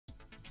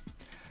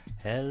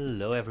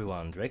Hello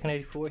everyone,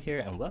 Dragon84 here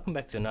and welcome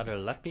back to another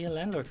Luck Be a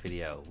Landlord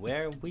video,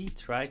 where we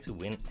try to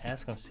win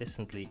as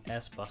consistently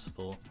as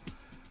possible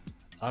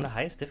on the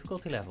highest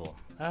difficulty level.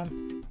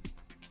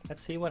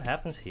 Let's see what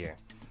happens here.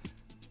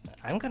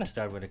 I'm gonna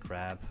start with a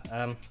crab.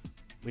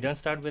 We don't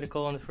start with a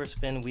call on the first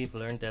spin, we've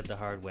learned that the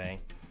hard way.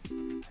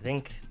 I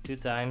think 2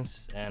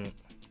 times and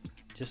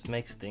just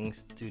makes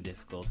things too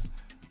difficult.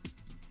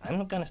 I'm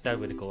not gonna start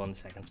with a call on the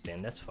second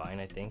spin, that's fine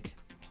I think.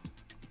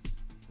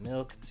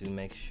 Milk to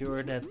make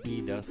sure that we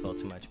don't fall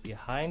too much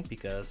behind,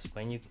 because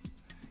when you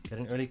get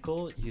an early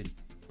call you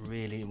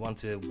really want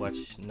to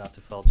watch not to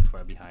fall too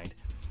far behind.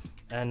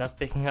 Not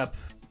picking up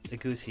a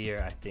goose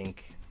here, I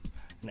think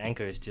an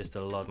anchor is just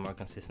a lot more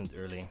consistent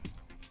early.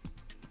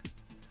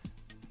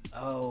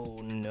 Oh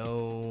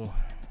no,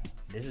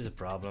 this is a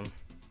problem.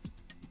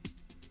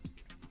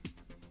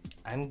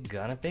 I'm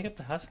gonna pick up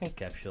the hustling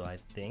capsule I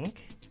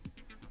think,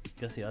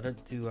 because the other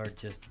two are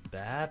just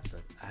bad,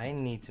 but I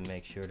need to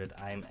make sure that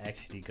I'm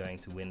actually going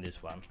to win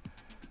this one.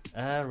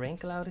 Rain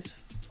cloud is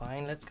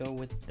fine, let's go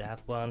with that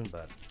one,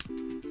 but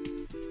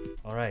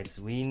alright,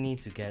 we need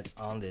to get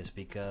on this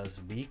because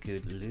we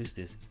could lose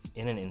this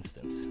in an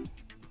instant.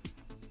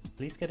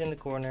 Please get in the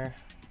corner.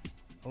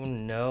 Oh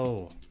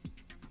no.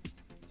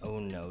 Oh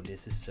no,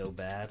 this is so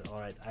bad.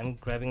 Alright, I'm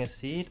grabbing a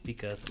seed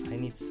because I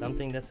need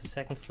something that's a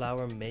second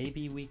flower.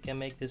 Maybe we can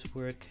make this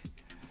work.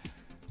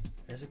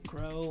 There's a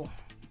crow.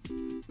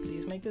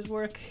 Please make this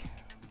work.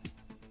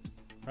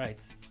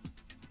 Right,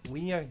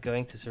 we are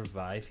going to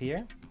survive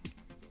here.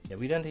 Yeah,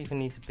 we don't even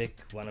need to pick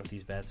one of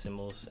these bad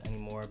symbols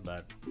anymore,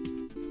 but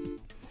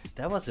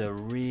that was a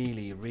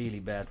really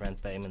bad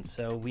rent payment,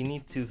 so we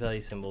need 2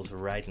 value symbols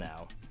right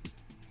now.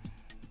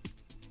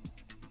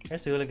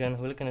 There's the hooligan.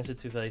 Hooligan is a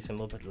 2 value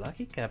symbol, but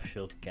lucky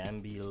capsule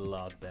can be a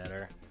lot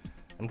better.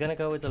 I'm gonna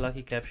go with the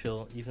lucky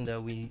capsule, even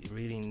though we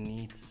really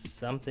need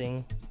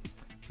something.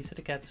 Piece of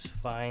the cat is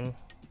fine.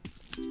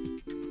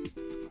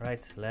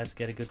 Right, let's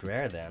get a good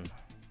rare then.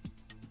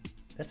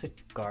 That's a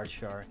card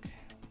shark.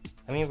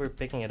 I mean, we're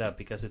picking it up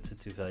because it's a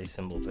 2 value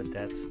symbol, but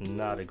that's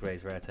not a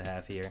great rare to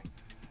have here.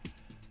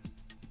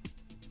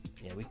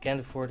 Yeah, we can't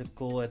afford a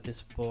call at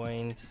this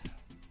point.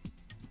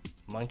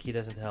 Monkey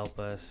doesn't help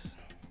us.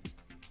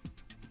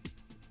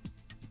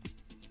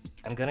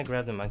 I'm gonna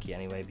grab the monkey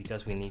anyway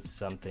because we need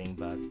something,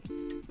 but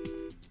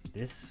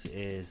this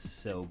is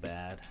so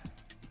bad.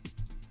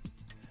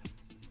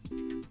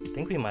 I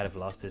think we might have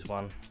lost this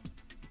one.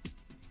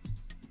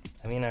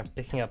 I mean, I'm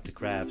picking up the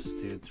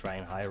crabs to try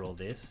and high roll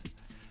this.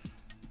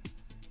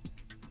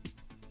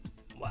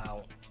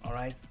 Wow,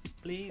 alright,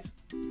 please.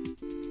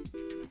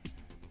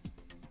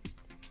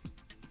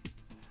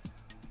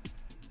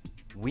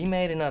 We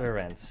made another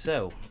rent,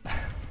 so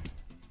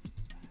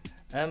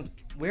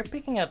we're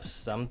picking up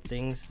some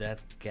things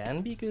that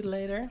can be good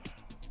later.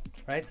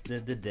 Right, the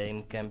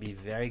dame can be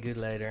very good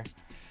later.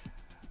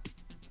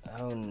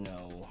 Oh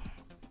no.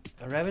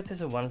 A rabbit is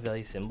a 1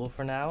 value symbol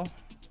for now,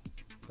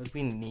 but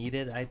we need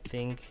it, I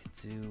think,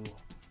 to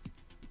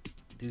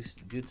do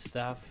good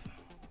stuff.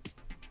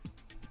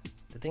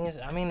 The thing is,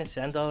 I mean, a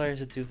cent dollar is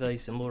a 2 value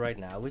symbol right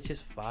now, which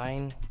is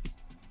fine.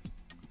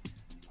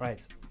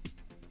 Right.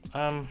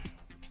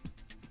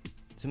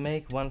 To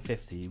make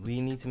 150, we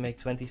need to make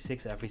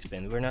 26 every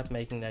spin. We're not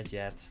making that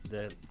yet.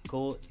 The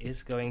call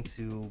is going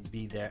to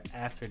be there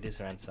after this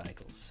rent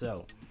cycle.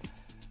 So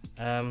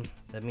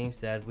that means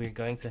that we're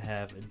going to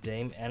have a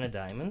dame and a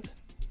diamond.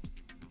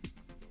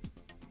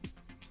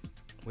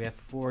 We have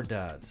 4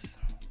 duds.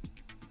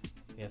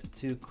 We have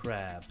 2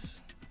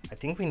 crabs. I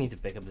think we need to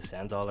pick up the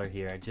cent dollar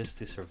here just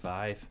to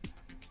survive.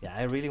 Yeah,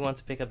 I really want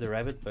to pick up the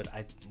rabbit, but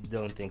I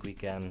don't think we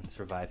can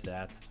survive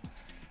that.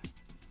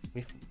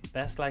 We've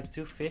passed like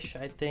 2 fish,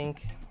 I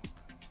think.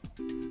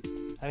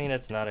 I mean,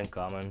 that's not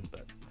uncommon,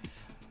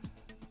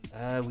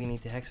 but we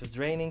need the hex of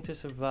draining to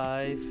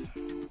survive.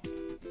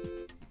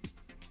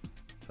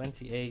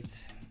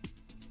 28.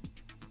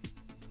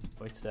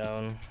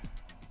 Voidstone.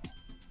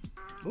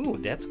 Ooh,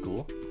 that's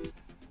cool.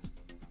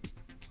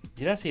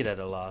 You don't see that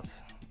a lot.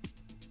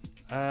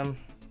 To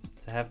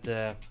have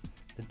the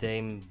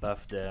dame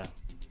buff the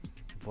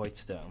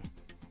Voidstone.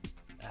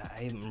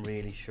 I'm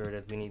really sure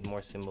that we need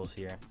more symbols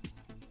here.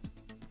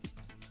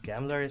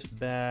 Gambler is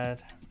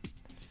bad.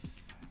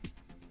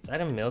 It's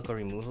either milk or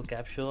removal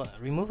capsule.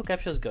 Removal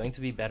capsule is going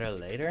to be better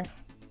later,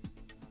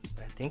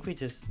 but I think we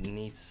just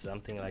need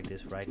something like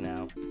this right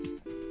now.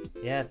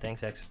 Yeah,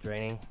 thanks hex of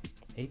draining.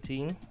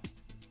 18.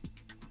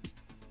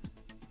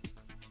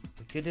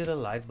 We could do the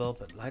light bulb,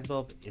 but light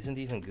bulb isn't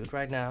even good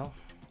right now.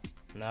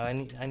 Now I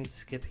need to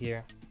skip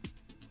here.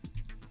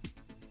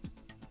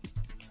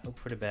 Hope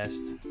for the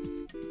best.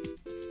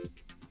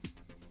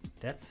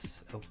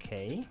 That's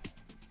okay.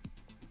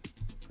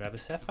 Grab a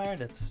sapphire.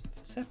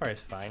 Sapphire is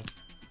fine.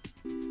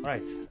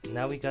 Alright,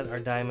 now we got our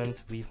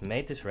diamond. We've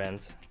made this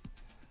rent.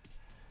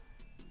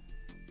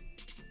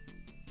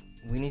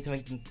 We need to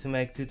make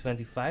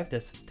 225.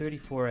 That's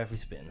 34 every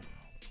spin.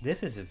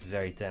 This is a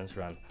very tense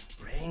run.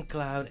 Rain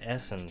cloud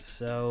essence,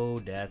 so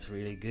that's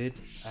really good.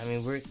 I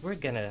mean, we're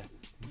gonna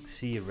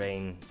see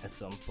rain at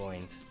some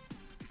point.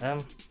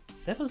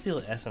 Devil's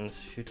Deal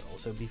Essence should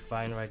also be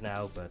fine right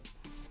now, but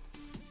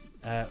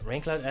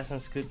Rain Cloud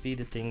Essence could be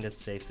the thing that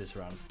saves this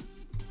run.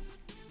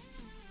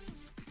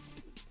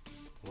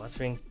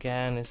 Watering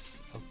Can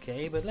is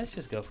okay, but let's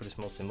just go for the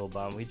small symbol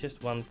bomb. We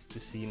just want to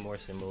see more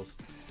symbols.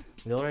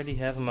 We already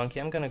have a monkey.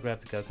 I'm gonna grab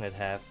the coconut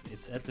half.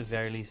 It's at the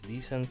very least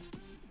decent.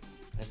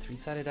 A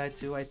 3-sided die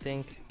too, I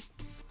think.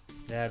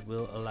 That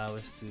will allow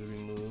us to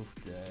remove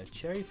the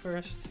cherry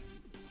first.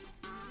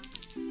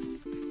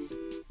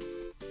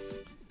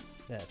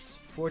 That's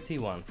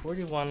 41.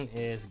 41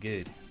 is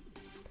good.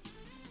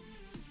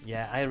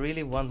 Yeah, I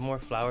really want more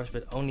flowers,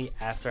 but only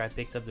after I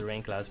picked up the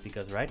rain clouds,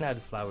 because right now the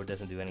flower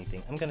doesn't do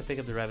anything. I'm gonna pick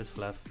up the rabbit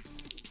fluff.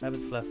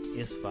 Rabbit fluff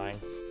is fine.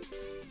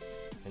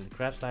 And the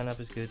crabs lineup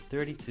is good.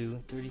 32.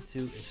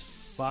 32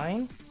 is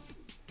fine.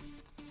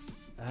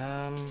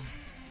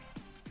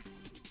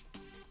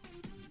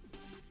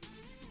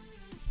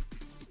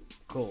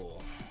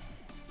 Cool.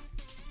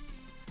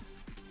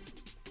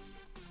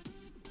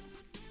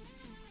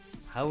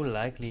 How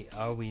likely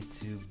are we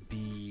to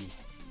be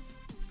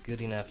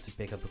good enough to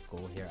pick up a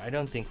coal here? I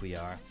don't think we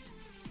are.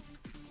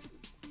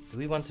 Do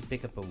we want to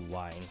pick up a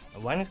wine? A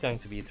wine is going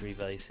to be a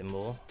 3-value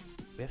symbol.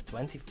 We have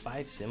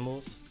 25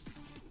 symbols.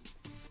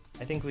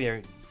 I think we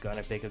are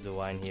gonna pick up the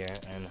wine here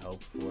and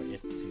hope for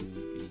it to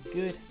be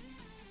good.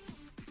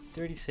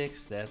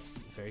 36, that's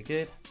very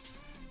good.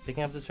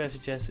 Picking up the treasure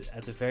chest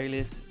at the very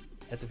least.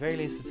 At the very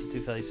least, it's a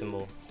 2-value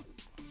symbol.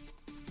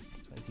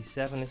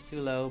 27 is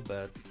too low,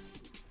 but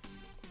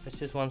that's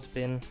just one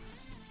spin.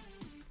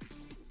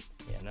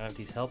 Yeah, none of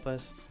these help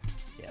us.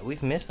 Yeah,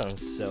 we've missed on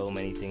so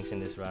many things in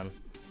this run.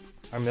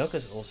 Our milk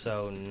is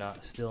also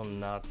still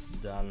not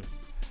done.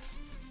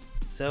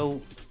 So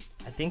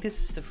I think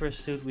this is the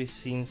first suit we've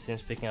seen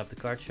since picking up the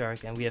card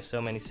shark, and we have so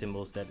many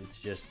symbols that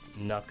it's just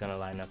not gonna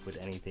line up with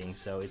anything.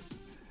 So it's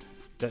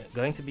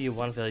going to be a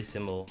 1-value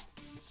symbol.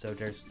 So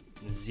there's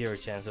 0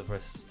 chance of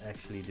us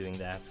actually doing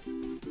that.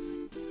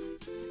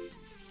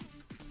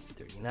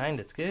 39,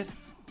 that's good.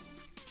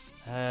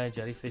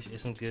 Jellyfish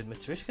isn't good.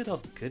 Matryoshka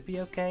doll could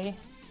be okay.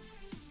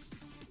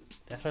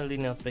 Definitely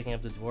not picking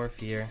up the dwarf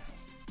here.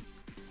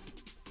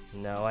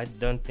 No, I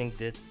don't think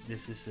this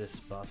is a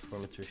spot for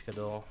Matryoshka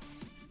doll.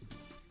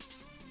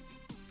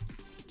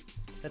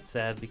 That's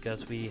sad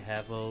because we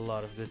have a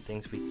lot of good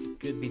things we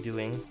could be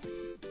doing.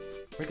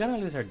 We're gonna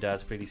lose our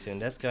duds pretty soon.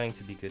 That's going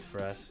to be good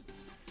for us.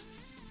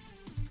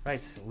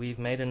 Right, we've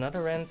made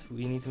another rent.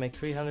 We need to make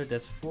 300.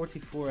 That's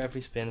 44 every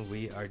spin.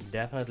 We are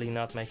definitely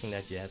not making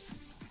that yet.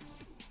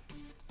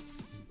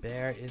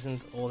 Bear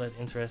isn't all that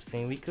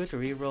interesting. We could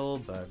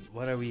reroll, but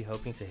what are we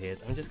hoping to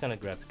hit? I'm just gonna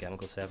grab the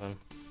chemical 7.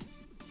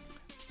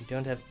 We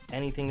don't have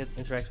anything that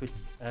interacts with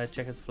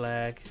checkered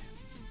flag.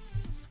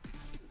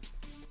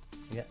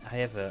 Yeah, I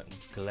have a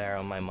glare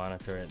on my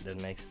monitor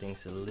that makes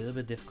things a little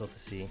bit difficult to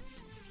see.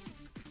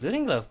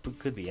 Looting glove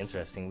could be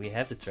interesting. We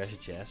have the treasure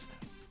chest.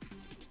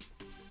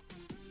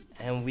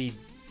 And we...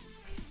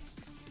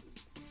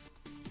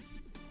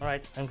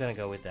 Alright, I'm gonna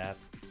go with that.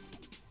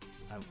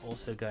 I'm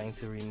also going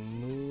to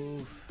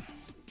remove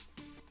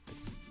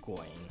the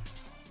coin.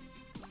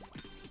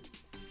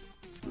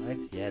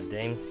 Alright, yeah,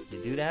 Dame,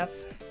 you do that.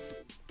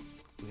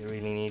 We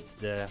really need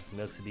the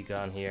milk to be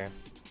gone here.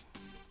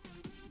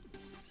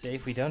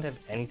 Save, we don't have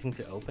anything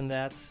to open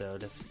that, so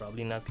that's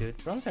probably not good.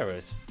 Bronze arrow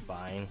is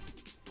fine.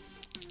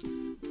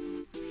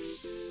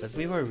 But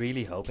we were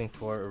really hoping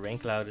for a rain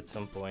cloud at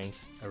some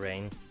point, a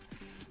rain.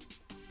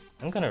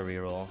 I'm gonna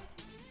reroll.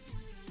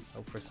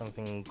 Hope for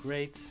something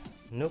great.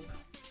 Nope.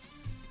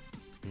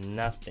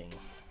 Nothing.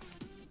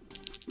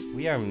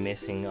 We are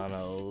missing on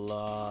a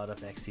lot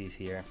of XCs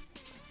here.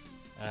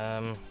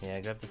 Yeah,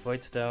 grab the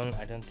Void Stone.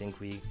 I don't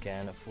think we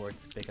can afford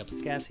to pick up a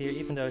cat here,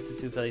 even though it's a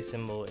 2-value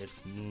symbol.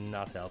 It's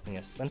not helping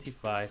us.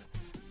 25.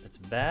 That's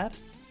bad.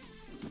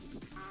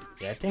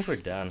 Yeah, I think we're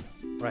done.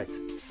 Right.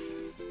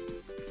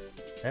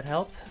 That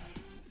helped.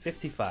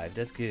 55.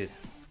 That's good.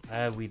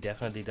 We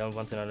definitely don't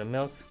want another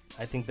milk.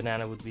 I think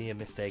banana would be a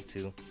mistake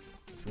too.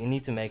 We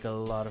need to make a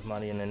lot of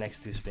money in the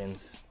next 2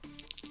 spins.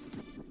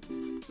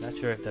 Not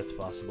sure if that's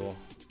possible.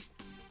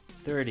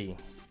 30.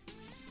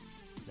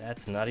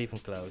 That's not even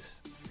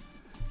close.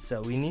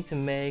 So we need to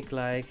make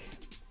like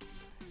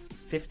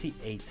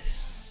 58.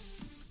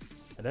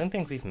 I don't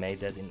think we've made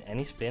that in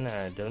any spin, and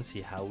I don't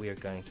see how we are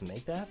going to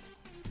make that.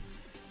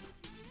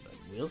 But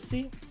we'll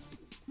see.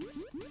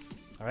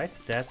 Alright,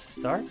 that's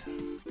a start.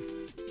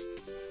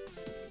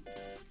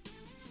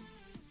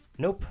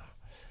 Nope.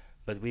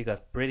 But we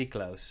got pretty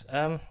close.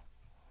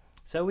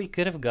 So we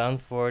could have gone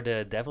for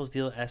the Devil's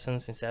Deal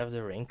Essence instead of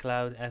the Rain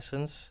Cloud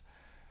Essence.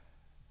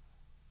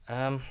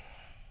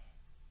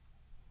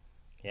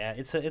 Yeah,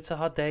 it's a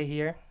hot day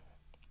here,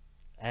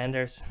 and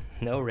there's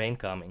no rain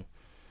coming.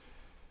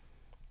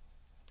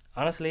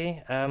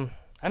 Honestly, I'm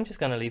just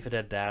gonna leave it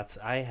at that.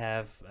 I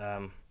have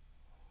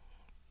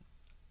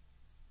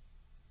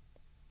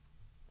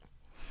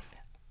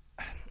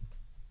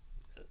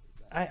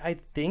I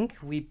think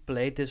we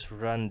played this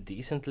run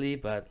decently,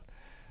 but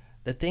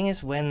the thing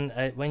is, when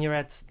you're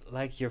at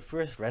like your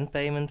first rent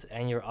payment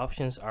and your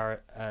options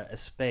are a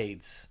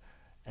spades,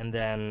 and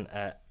then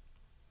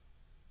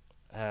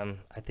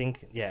I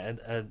think, yeah,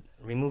 a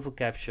removal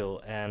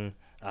capsule and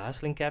a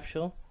hustling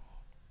capsule.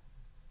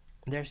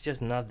 There's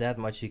just not that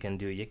much you can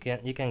do. You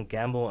can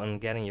gamble on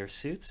getting your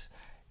suits,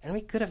 and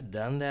we could have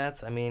done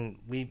that. I mean,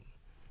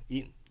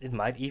 it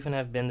might even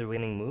have been the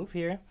winning move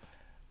here,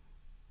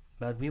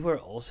 but we were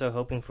also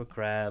hoping for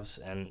crabs,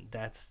 and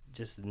that's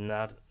just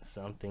not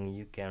something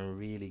you can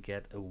really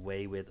get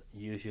away with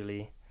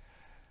usually.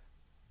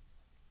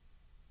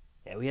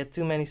 Yeah, we had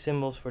too many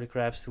symbols for the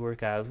crabs to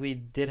work out. We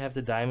did have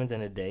the diamond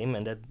and the dame,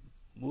 and that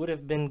would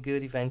have been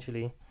good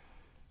eventually.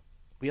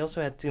 We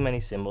also had too many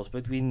symbols,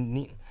 but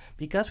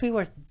because we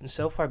were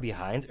so far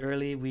behind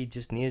early, we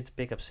just needed to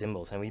pick up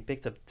symbols, and we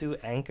picked up 2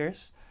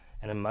 anchors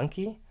and a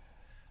monkey.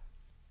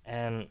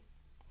 And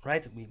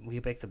right, we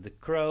picked up the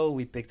crow,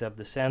 we picked up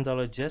the sand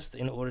dollar just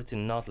in order to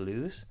not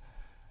lose.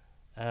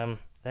 The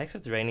Hex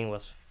of Draining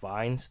was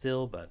fine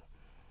still, but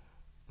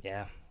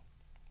yeah.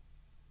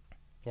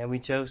 Yeah, we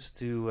chose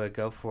to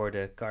go for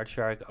the card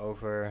shark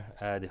over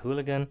the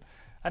hooligan.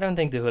 I don't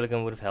think the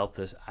hooligan would have helped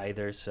us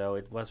either, so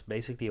it was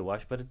basically a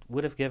wash, but it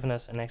would have given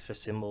us an extra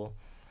symbol.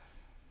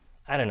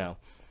 I don't know.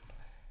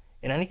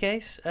 In any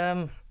case,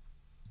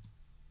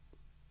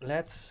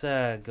 let's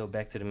go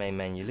back to the main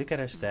menu, look at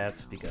our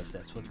stats, because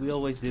that's what we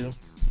always do.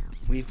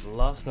 We've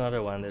lost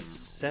another one. That's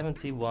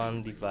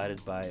 71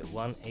 divided by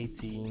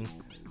 118.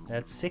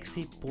 That's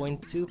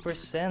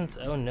 60.2%.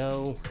 Oh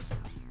no.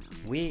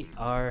 We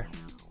are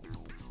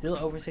still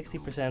over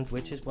 60%,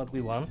 which is what we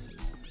want.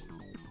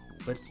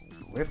 But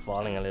we're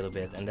falling a little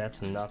bit, and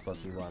that's not what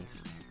we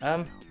want.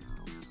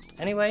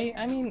 Anyway,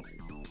 I mean,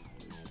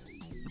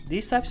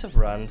 these types of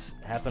runs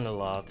happen a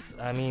lot.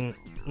 I mean,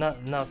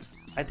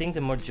 I think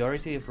the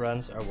majority of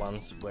runs are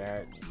ones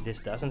where this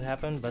doesn't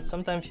happen, but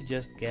sometimes you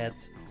just get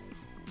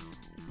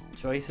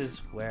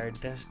choices where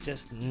there's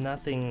just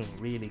nothing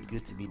really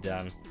good to be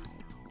done.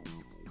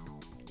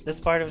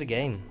 That's part of the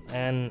game,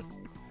 and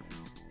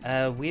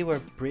we were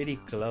pretty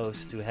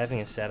close to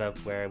having a setup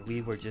where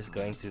we were just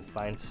going to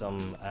find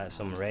some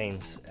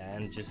rains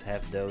and just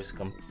have those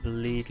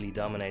completely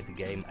dominate the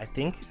game. I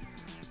think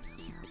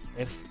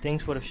if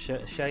things would have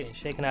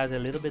shaken out a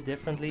little bit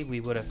differently, we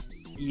would have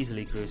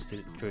easily cruised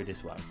through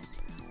this one.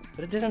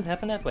 But it didn't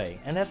happen that way,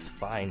 and that's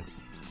fine.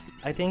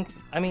 I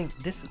mean,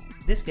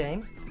 this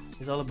game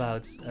is all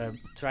about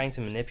trying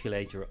to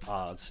manipulate your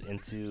odds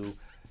into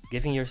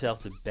giving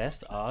yourself the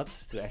best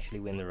odds to actually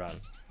win the run.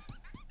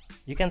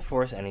 You can't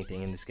force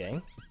anything in this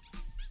game,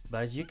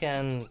 but you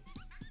can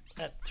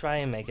try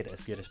and make it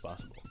as good as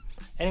possible.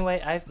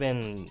 Anyway, I've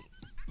been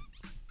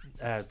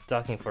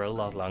talking for a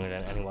lot longer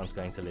than anyone's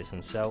going to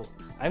listen, so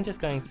I'm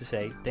just going to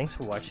say thanks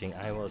for watching.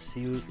 I will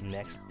see you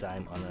next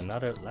time on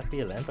another Luck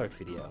Be a Landlord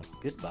video.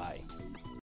 Goodbye.